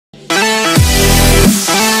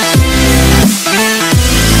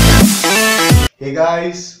Hey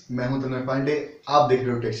guys, मैं हूं तन्मय पांडे। आप देख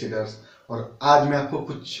रहे हो टेक सीडर्स और आज मैं आपको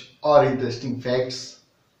कुछ और इंटरेस्टिंग फैक्ट्स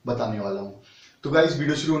बताने वाला हूं। तो गाइस,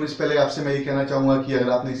 वीडियो शुरू होने से पहले आपसे मैं ये कहना चाहूंगा कि अगर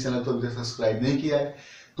आपने इस चैनल को अभी तक सब्सक्राइब नहीं किया है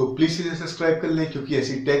तो प्लीज इसे सब्सक्राइब कर लें, क्योंकि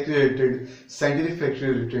ऐसी tech related, scientific fact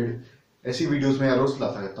related ऐसी वीडियोस मैं रोज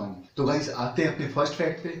लाता रहता हूँ। तो गाइस, आते हैं अपने फर्स्ट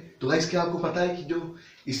फैक्ट पे। तो गाइस, क्या आपको पता है कि जो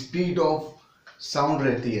स्पीड ऑफ साउंड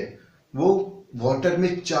रहती है वो वाटर में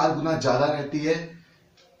 4 गुना ज्यादा रहती है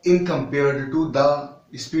इन compared to the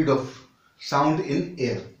speed of sound in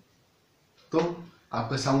air. तो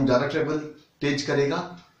आपका साउंड ज्यादा ट्रेवल तेज करेगा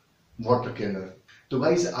वाटर के अंदर। तो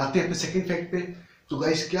गाइस, आते हैं अपने सेकंड फैक्ट पे। तो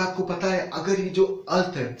गाइस, क्या आपको पता है अगर ये जो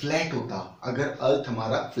अर्थ है फ्लैट होता, अगर अर्थ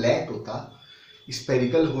हमारा फ्लैट होता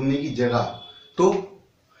स्पेरिकल होने की जगह, तो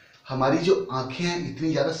हमारी जो आंखें हैं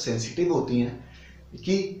इतनी ज्यादा सेंसिटिव होती हैं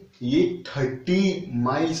कि ये 30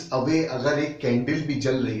 माइल्स अवे अगर एक कैंडल भी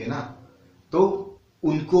जल रही है ना तो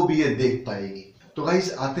उनको भी ये देख पाएगी। तो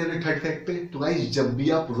गाइस, आते हैं थर्ड फैक्ट पे। तो गाइस, जब भी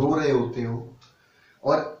आप रो रहे होते हो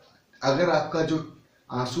और अगर आपका जो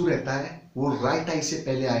आंसू रहता है वो राइट आई से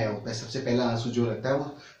पहले आया होता है, सबसे पहला आंसू जो रहता है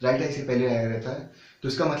वो राइट आई से पहले आया रहता है, तो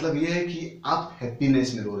इसका मतलब ये है कि आप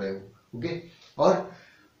हैप्पीनेस में रो रहे हो। ओके। और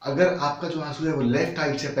अगर आपका जो आंसू है वो लेफ्ट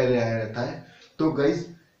साइड से पहले आया रहता है तो गाइस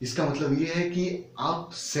इसका मतलब ये है कि आप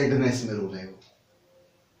सैडनेस में रो रहे हो।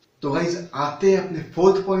 तो गाइस, आते हैं अपने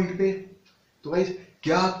फोर्थ पॉइंट पे। तो गाइस,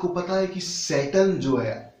 क्या आपको पता है कि सैटर्न जो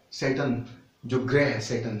है, सैटर्न जो ग्रह है,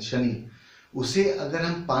 सैटर्न शनि, उसे अगर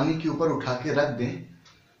हम पानी के ऊपर उठा के रख दें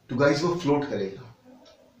तो गाइस वो फ्लोट करेगा,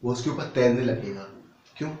 वो उसके ऊपर तैरने लगेगा।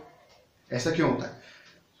 क्यों? ऐसा क्यों होता है?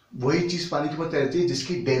 वही चीज पानी के ऊपर तैरती है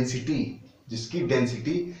जिसकी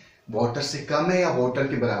डेंसिटी वाटर से कम है या वाटर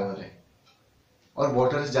के बराबर है, और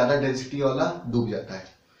वाटर से ज्यादा डेंसिटी वाला डूब जाता है।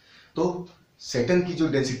 तो सैटर्न की जो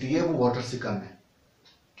डेंसिटी है वो वाटर से कम है,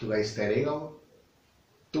 तो गाइस तैरेगा वो।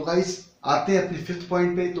 तो गाइस, आते हैं अपने फिफ्थ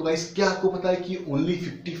पॉइंट पे। तो गाइस, क्या आपको पता है कि only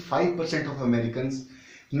 55% of Americans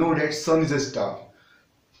know that sun is a star.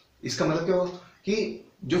 इसका मतलब क्या हुआ कि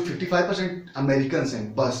जो 55% अमेरिकन्स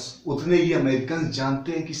हैं, बस उतने ही अमेरिकन्स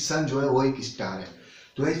जानते हैं कि सन जो है वो एक स्टार है।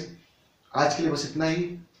 तो गाइस, आज के लिए बस इतना ही।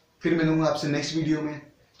 फिर मिलूंगा आपसे नेक्स्ट वीडियो में।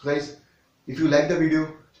 तो guys, if you like the video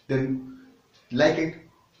then like it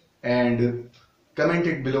and comment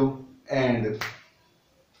it below and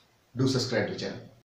do subscribe to the channel.